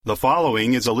The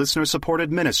following is a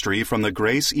listener-supported ministry from the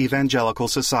Grace Evangelical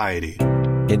Society.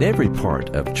 In every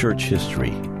part of church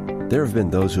history, there have been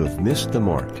those who have missed the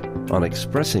mark on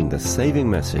expressing the saving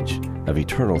message of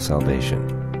eternal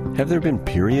salvation. Have there been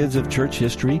periods of church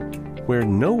history where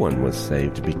no one was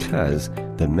saved because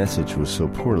the message was so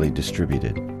poorly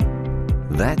distributed?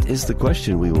 That is the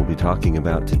question we will be talking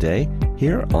about today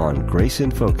here on Grace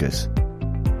in Focus.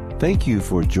 Thank you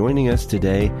for joining us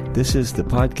today. This is the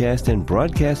podcast and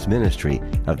broadcast ministry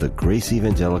of the Grace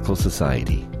Evangelical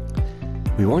Society.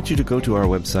 We want you to go to our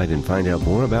website and find out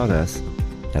more about us,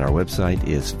 and our website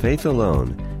is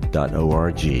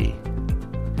faithalone.org.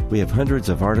 We have hundreds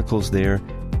of articles there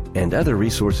and other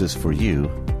resources for you,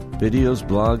 videos,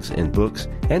 blogs, and books,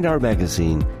 and our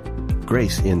magazine,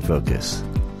 Grace in Focus.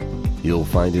 You'll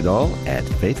find it all at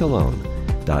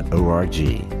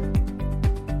faithalone.org.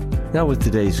 Now with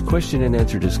today's question and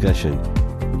answer discussion,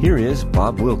 here is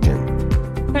Bob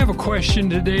Wilkin. I have a question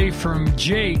today from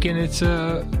Jake, and it's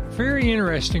a very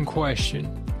interesting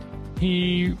question.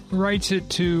 He writes it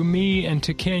to me and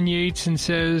to Ken Yates and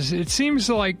says, it seems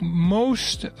like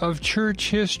most of church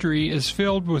history is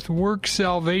filled with work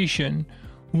salvation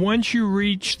once you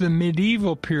reach the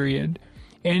medieval period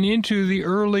and into the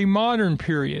early modern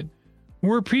period.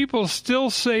 Were people still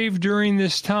saved during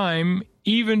this time,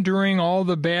 even during all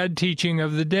the bad teaching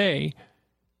of the day?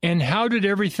 And how did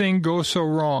everything go so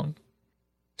wrong?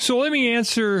 So let me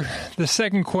answer the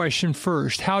second question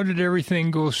first. How did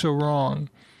everything go so wrong?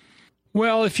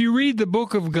 Well, if you read the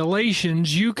book of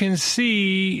Galatians, you can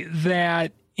see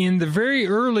that in the very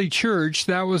early church,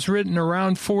 that was written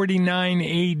around 49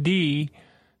 A.D.,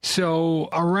 so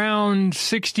around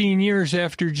 16 years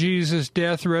after Jesus'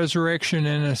 death, resurrection,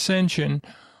 and ascension,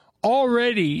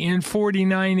 already in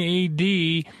 49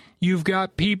 A.D., you've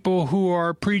got people who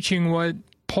are preaching what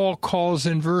Paul calls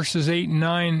in verses 8 and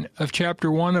 9 of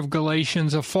chapter 1 of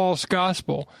Galatians a false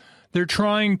gospel. They're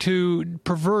trying to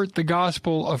pervert the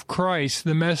gospel of Christ,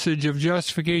 the message of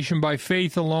justification by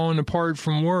faith alone apart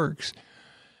from works.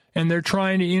 And they're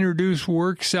trying to introduce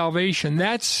work salvation.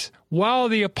 That's while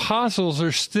the apostles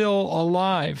are still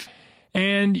alive.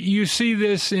 And you see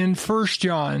this in 1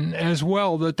 John as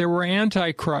well, that there were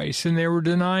antichrists, and they were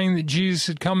denying that Jesus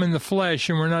had come in the flesh,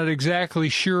 and we're not exactly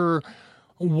sure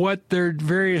what their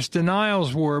various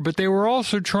denials were, but they were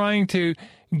also trying to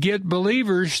get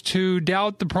believers to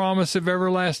doubt the promise of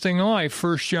everlasting life,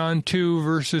 1 John 2,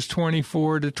 verses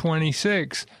 24 to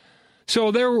 26.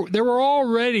 So there were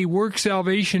already work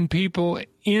salvation people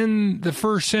in the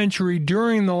first century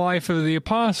during the life of the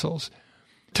apostles.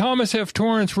 Thomas F.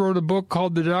 Torrance wrote a book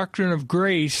called The Doctrine of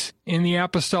Grace in the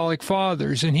Apostolic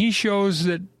Fathers, and he shows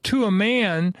that to a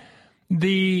man,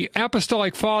 the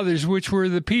Apostolic Fathers, which were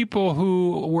the people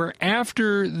who were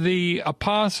after the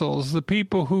apostles, the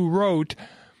people who wrote,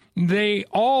 they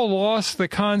all lost the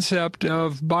concept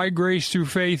of by grace through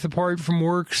faith apart from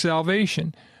works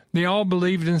salvation. They all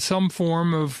believed in some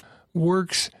form of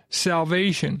works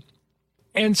salvation.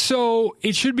 And so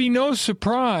it should be no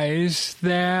surprise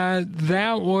that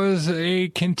that was a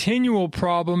continual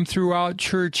problem throughout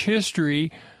church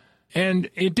history. And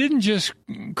it didn't just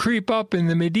creep up in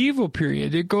the medieval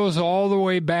period. It goes all the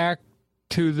way back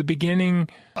to the beginning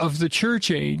of the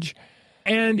church age.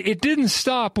 And it didn't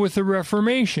stop with the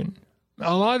Reformation.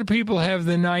 A lot of people have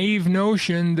the naive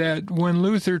notion that when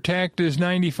Luther tacked his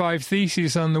 95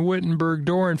 Theses on the Wittenberg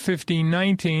door in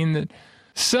 1519, that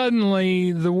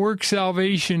suddenly the work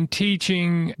salvation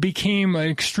teaching became an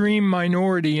extreme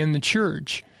minority in the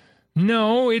church.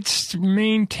 No, it's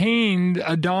maintained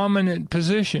a dominant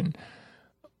position.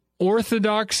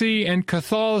 Orthodoxy and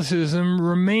Catholicism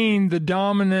remain the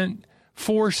dominant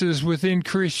forces within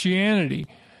Christianity.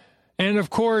 And of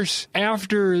course,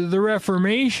 after the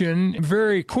Reformation,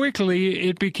 very quickly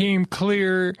it became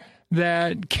clear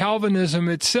that Calvinism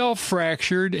itself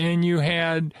fractured, and you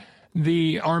had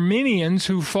the Arminians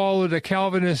who followed a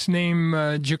Calvinist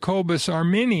named Jacobus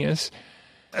Arminius.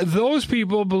 Those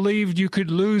people believed you could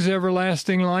lose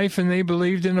everlasting life, and they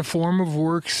believed in a form of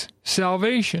works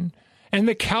salvation. And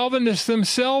the Calvinists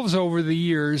themselves over the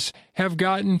years have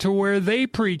gotten to where they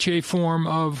preach a form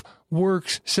of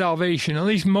works salvation. At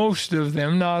least most of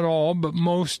them, not all, but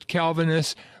most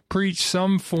Calvinists preach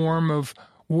some form of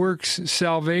works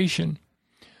salvation.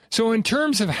 So in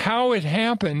terms of how it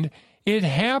happened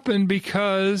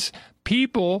because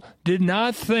people did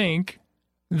not think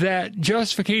that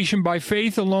justification by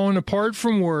faith alone apart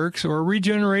from works, or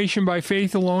regeneration by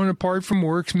faith alone apart from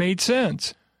works, made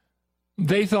sense.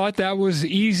 They thought that was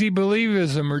easy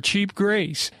believism or cheap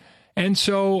grace. And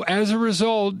so as a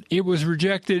result, it was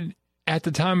rejected at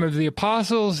the time of the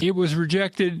apostles. It was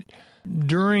rejected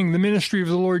during the ministry of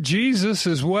the Lord Jesus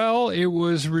as well. It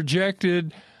was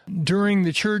rejected during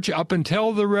the church up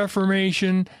until the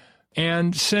Reformation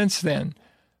and since then.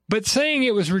 But saying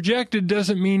it was rejected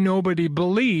doesn't mean nobody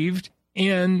believed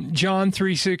in John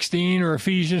 3:16 or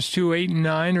Ephesians 2:8 and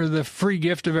 9 or the free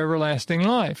gift of everlasting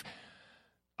life.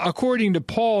 According to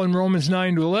Paul in Romans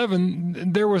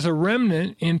 9-11, there was a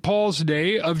remnant in Paul's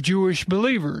day of Jewish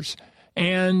believers.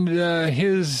 And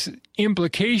his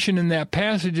implication in that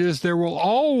passage is there will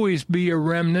always be a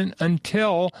remnant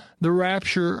until the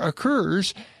rapture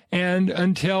occurs and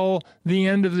until the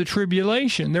end of the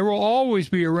tribulation. There will always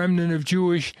be a remnant of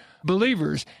Jewish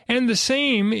believers. And the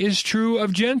same is true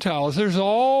of Gentiles. There's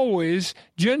always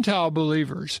Gentile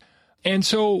believers. And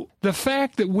so the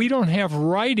fact that we don't have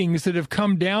writings that have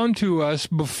come down to us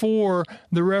before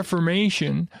the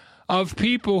Reformation of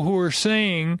people who are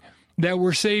saying that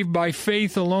we're saved by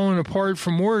faith alone apart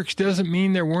from works doesn't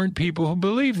mean there weren't people who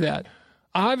believed that.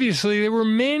 Obviously, there were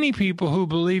many people who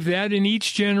believed that in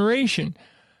each generation.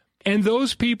 And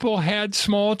those people had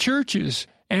small churches,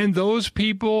 and those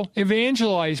people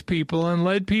evangelized people and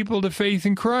led people to faith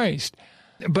in Christ.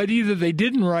 But either they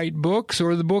didn't write books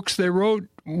or the books they wrote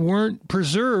weren't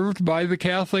preserved by the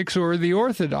Catholics or the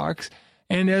Orthodox.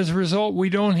 And as a result, we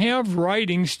don't have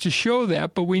writings to show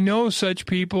that, but we know such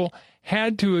people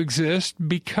had to exist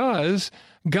because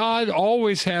God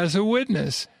always has a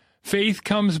witness. Faith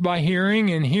comes by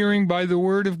hearing, and hearing by the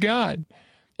word of God.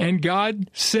 And God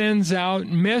sends out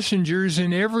messengers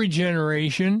in every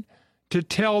generation to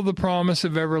tell the promise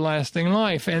of everlasting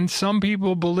life. And some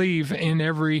people believe in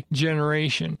every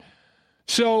generation.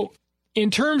 So, in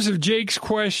terms of Jake's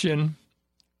question,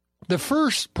 the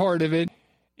first part of it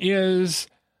is,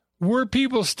 were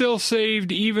people still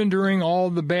saved even during all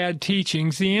the bad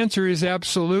teachings? The answer is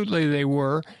absolutely they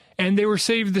were. And they were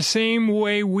saved the same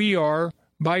way we are,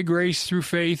 by grace through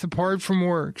faith, apart from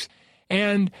works.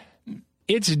 And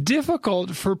it's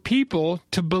difficult for people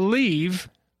to believe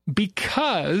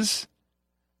because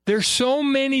there's so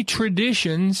many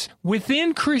traditions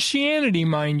within Christianity,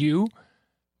 mind you,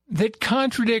 that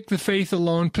contradict the faith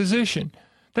alone position.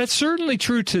 That's certainly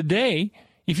true today.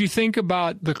 If you think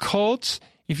about the cults,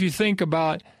 if you think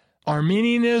about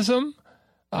Arminianism,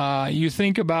 you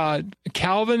think about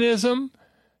Calvinism,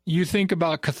 you think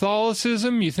about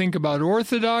Catholicism, you think about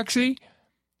Orthodoxy,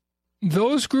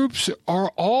 those groups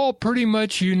are all pretty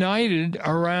much united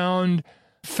around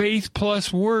faith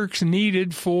plus works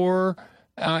needed for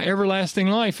everlasting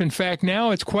life. In fact,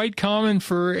 now it's quite common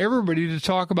for everybody to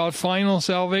talk about final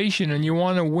salvation, and you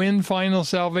want to win final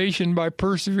salvation by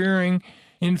persevering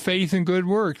in faith and good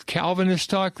works. Calvinists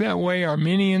talk that way,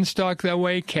 Arminians talk that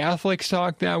way, Catholics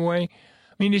talk that way.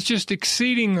 I mean, it's just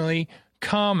exceedingly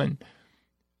common.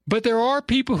 But there are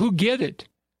people who get it,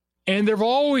 and there have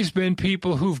always been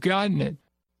people who've gotten it.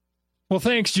 Well,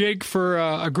 thanks, Jake, for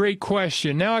a great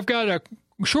question. Now I've got a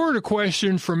shorter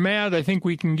question from Matt. I think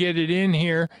we can get it in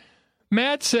here.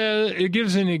 Matt says, it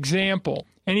gives an example,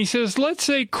 and he says, let's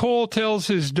say Cole tells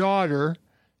his daughter,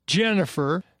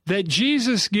 Jennifer, that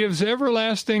Jesus gives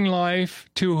everlasting life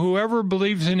to whoever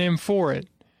believes in him for it.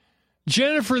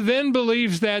 Jennifer then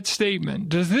believes that statement.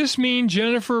 Does this mean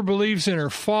Jennifer believes in her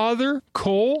father,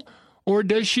 Cole, or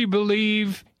does she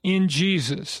believe in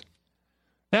Jesus?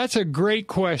 That's a great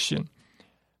question.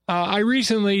 I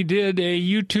recently did a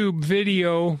YouTube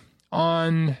video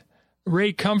on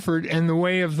Ray Comfort and the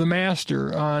Way of the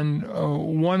Master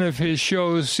on one of his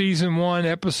shows, Season 1,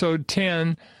 Episode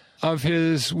 10 of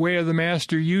his Way of the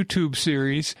Master YouTube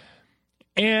series.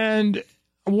 And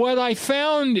what I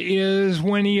found is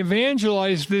when he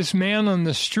evangelized this man on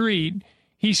the street,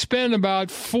 he spent about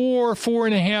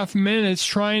 4.5 minutes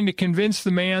trying to convince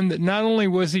the man that not only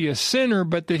was he a sinner,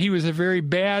 but that he was a very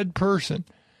bad person.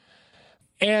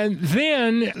 And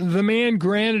then the man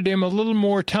granted him a little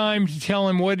more time to tell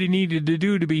him what he needed to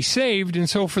do to be saved. And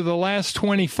so for the last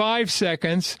 25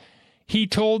 seconds, he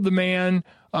told the man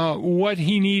what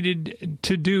he needed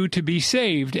to do to be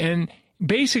saved. And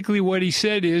basically what he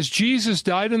said is, Jesus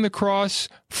died on the cross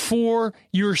for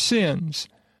your sins.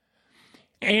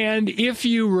 And if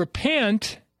you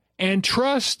repent and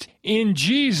trust in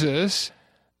Jesus,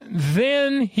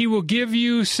 then he will give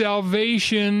you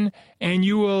salvation and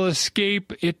you will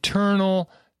escape eternal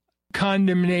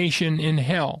condemnation in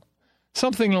hell.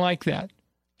 Something like that.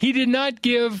 He did not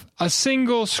give a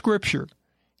single scripture.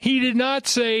 He did not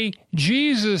say,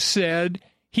 Jesus said,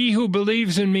 he who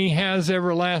believes in me has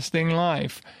everlasting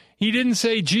life. He didn't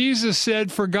say, Jesus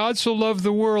said, for God so loved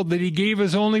the world that he gave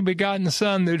his only begotten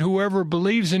Son, that whoever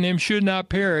believes in him should not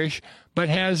perish, but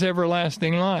has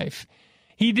everlasting life.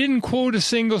 He didn't quote a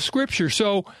single scripture.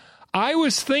 So I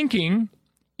was thinking,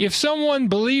 if someone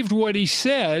believed what he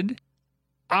said,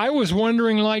 I was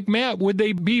wondering, like Matt, would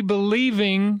they be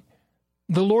believing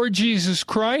the Lord Jesus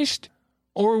Christ,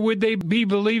 or would they be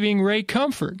believing Ray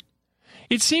Comfort?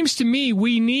 It seems to me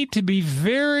we need to be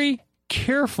very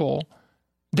careful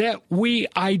that we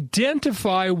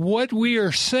identify what we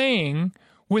are saying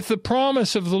with the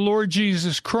promise of the Lord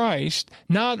Jesus Christ,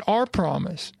 not our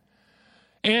promise.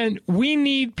 And we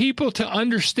need people to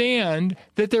understand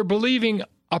that they're believing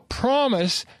a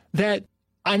promise that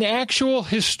an actual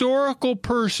historical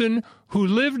person who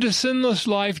lived a sinless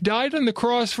life, died on the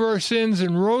cross for our sins,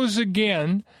 and rose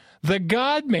again, the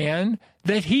God-man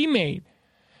that he made.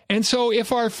 And so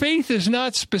if our faith is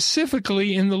not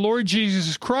specifically in the Lord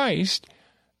Jesus Christ,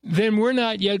 then we're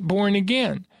not yet born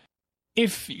again.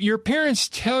 If your parents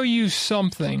tell you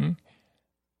something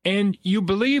and you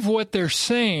believe what they're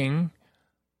saying,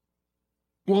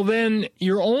 well, then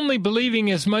you're only believing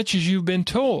as much as you've been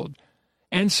told.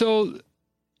 And so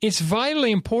it's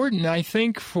vitally important, I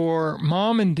think, for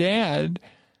mom and dad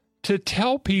to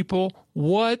tell people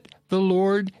what the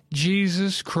Lord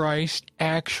Jesus Christ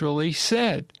actually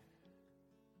said.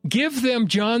 Give them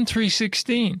John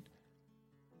 3:16.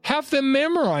 Have them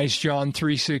memorize John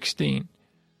 3:16.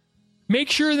 Make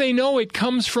sure they know it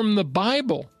comes from the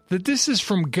Bible, that this is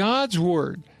from God's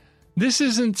Word. This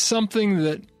isn't something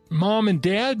that mom and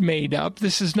dad made up.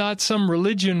 This is not some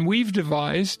religion we've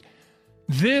devised.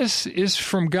 This is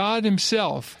from God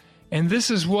Himself, and this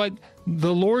is what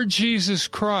the Lord Jesus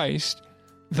Christ,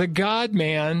 the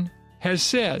God-man, has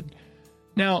said.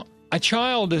 Now, a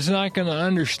child is not going to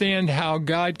understand how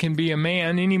God can be a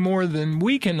man any more than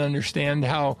we can understand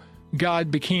how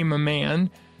God became a man.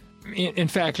 In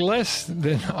fact, less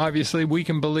than, obviously, we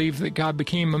can believe that God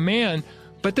became a man,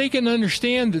 but they can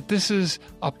understand that this is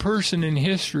a person in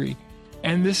history,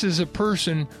 and this is a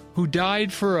person who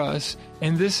died for us,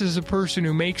 and this is a person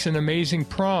who makes an amazing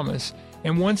promise.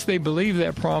 And once they believe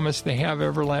that promise, they have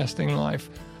everlasting life.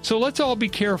 So let's all be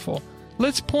careful.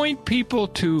 Let's point people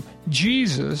to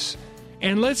Jesus,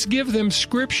 and let's give them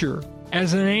Scripture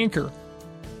as an anchor.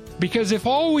 Because if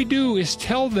all we do is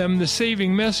tell them the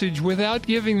saving message without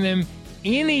giving them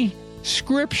any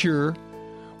Scripture,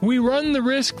 we run the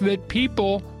risk that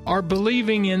people are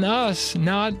believing in us,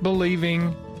 not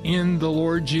believing in the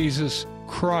Lord Jesus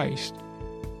Christ.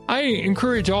 I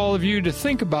encourage all of you to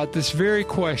think about this very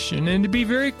question and to be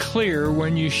very clear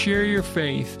when you share your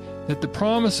faith that the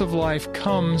promise of life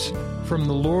comes from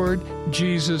the Lord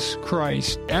Jesus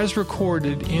Christ, as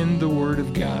recorded in the Word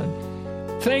of God.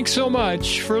 Thanks so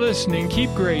much for listening.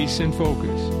 Keep grace in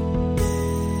focus.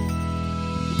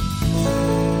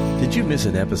 Did you miss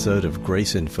an episode of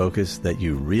Grace in Focus that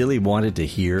you really wanted to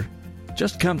hear?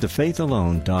 Just come to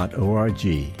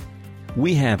faithalone.org.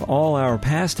 We have all our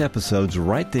past episodes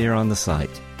right there on the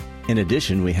site. In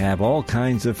addition, we have all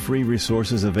kinds of free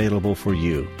resources available for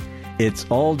you. It's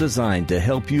all designed to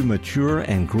help you mature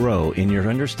and grow in your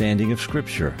understanding of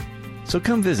Scripture. So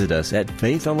come visit us at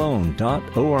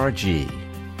faithalone.org.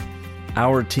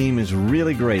 Our team is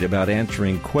really great about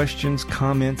answering questions,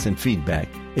 comments, and feedback.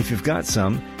 If you've got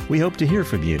some, we hope to hear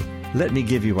from you. Let me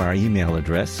give you our email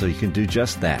address so you can do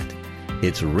just that.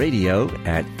 It's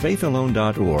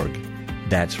radio@faithalone.org.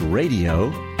 That's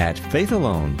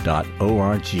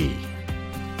radio@faithalone.org.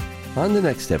 On the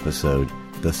next episode,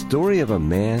 the story of a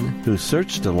man who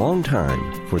searched a long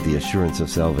time for the assurance of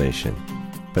salvation.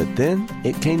 But then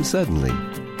it came suddenly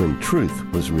when truth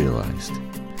was realized.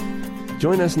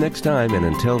 Join us next time, and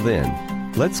until then,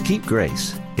 let's keep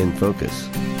grace in focus.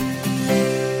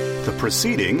 The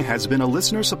proceeding has been a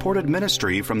listener-supported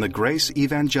ministry from the Grace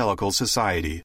Evangelical Society.